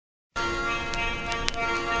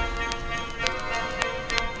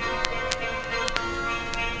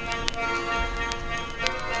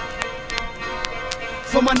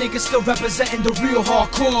For my niggas still representing the real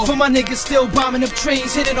hardcore. For my niggas still bombing up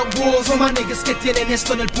trains, hitting up walls. For my niggas que tienen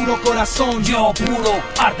esto en el puro corazón. Yo puro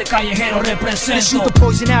arte callejero They represento. shoot the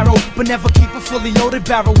poison arrow, but never keep a fully loaded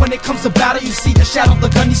barrel. When it comes to battle, you see the shadow of the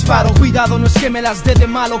gun disparo. Cuidado, no es que me las dé de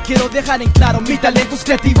malo. Quiero dejar en claro, mi talento es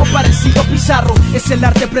creativo, parecido a Pizarro. Es el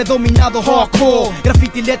arte predominado, hardcore.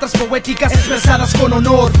 Graffiti, letras poéticas expresadas con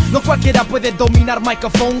honor. No cualquiera puede dominar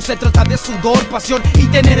microphone. Se trata de sudor, pasión y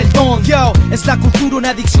tener el don. Yo, es la cultura,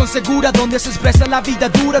 una adicción segura, donde se expresa la vida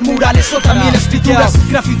dura en murales o también escrituras.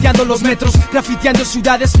 Grafiteando los metros, grafiteando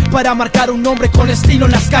ciudades, para marcar un nombre con estilo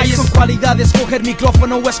en las calles. Con cualidades, coger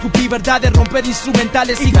micrófono o escupir verdades, romper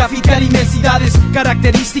instrumentales y grafitear inmensidades.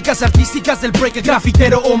 Características artísticas del break, el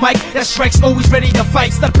grafitero o Mike that strikes, always ready to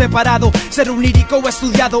fight. Estar preparado, ser un lírico o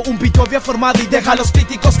estudiado, un pito bien formado y deja a los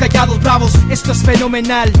críticos callados, bravos. Esto es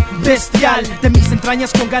fenomenal, bestial, de mis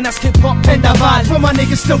entrañas con ganas hip hop vendaval. For my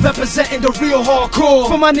niggas still representing the real hardcore.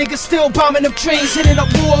 For my niggas still bombing up trains, hitting up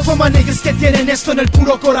walls. For my niggas que tienen esto en el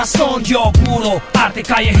puro corazón. Yo puro arte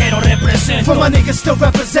callejero represento. For my niggas still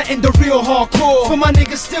representing the real hardcore. For my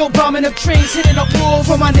niggas still bombing up trains, hitting up walls.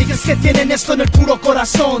 For my niggas que tienen esto en el puro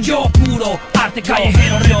corazón. Yo puro arte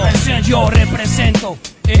callejero represento. Yo represento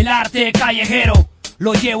el arte callejero.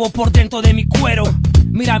 Lo llevo por dentro de mi cuero.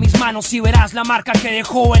 Mira mis manos y verás la marca que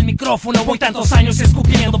dejó el micrófono. Voy tantos años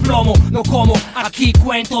escupiendo plomo. No como aquí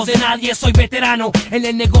cuentos de nadie, soy veterano. En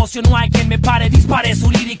el negocio no hay quien me pare. Dispare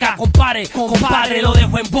su lírica, compare, compadre. Lo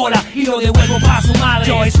dejo en bola y lo devuelvo pa' su madre.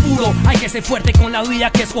 Yo es puro, hay que ser fuerte con la vida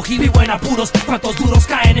que escogí. Vivo en apuros, cuántos duros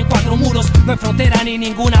caen en cuatro muros. No hay frontera ni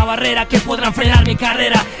ninguna barrera que podrán frenar mi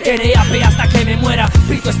carrera. R.A.P. hasta que me muera.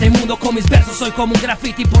 Pinto este mundo con mis versos, soy como un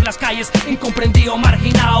graffiti por las calles. Incomprendido,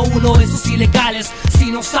 marginado, uno de esos ilegales. Si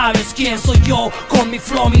no sabes quién soy yo, con mi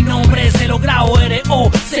flow mi nombre es de lo grabo.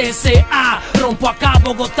 R.O.C.C.A. Rompo acá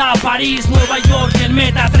Bogotá, París, Nueva York, el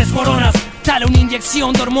meta, 3 coronas. Dale una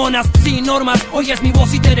inyección de hormonas, sin normas, oyes mi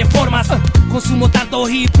voz y te deformas. Consumo tanto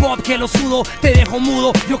hip hop que lo sudo, te dejo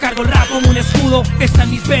mudo. Yo cargo el rap como un escudo, está en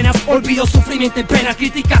mis venas. Olvido sufrimiento y pena,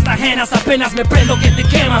 críticas ajenas, apenas me prendo que te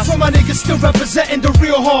quemas. For my niggas still representing the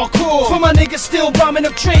real hardcore. For my niggas still bombing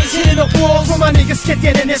up trains, hitting up walls. For my niggas que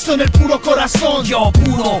tienen esto en el puro corazón. Yo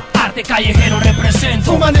puro arte callejero represento.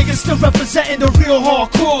 For my niggas still representing the real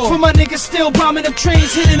hardcore. For my niggas still bombing up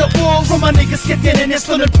trains, hitting up walls. For my niggas que tienen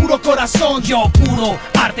esto en el puro corazón. Yo puro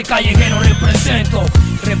arte callejero represento.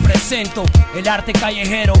 Represento el arte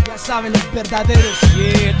callejero. Ya saben los verdaderos.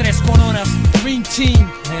 Yeah, 3 coronas. Green Team,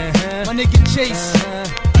 my nigga Chase,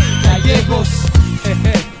 Gallegos,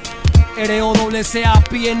 R.O.C.C.A.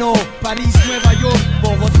 París, Nueva York,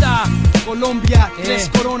 Bogotá, Colombia, 3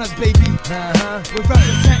 coronas, baby. We're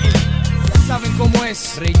representing, ya saben cómo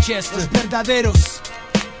es. Richester. Los verdaderos.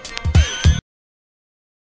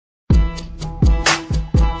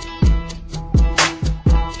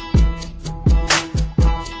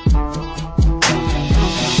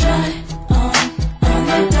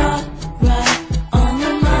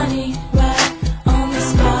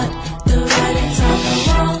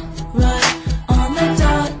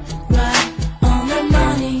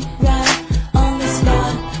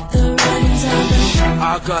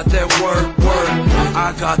 I got that work,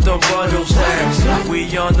 I got the bundle stacks. We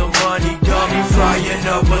on the money, dummy, frying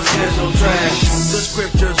up a sizzle track. The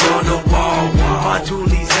scriptures on the wall, my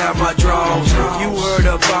toolies at my drawers. You heard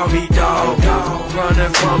about me, dog,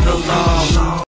 running from the law.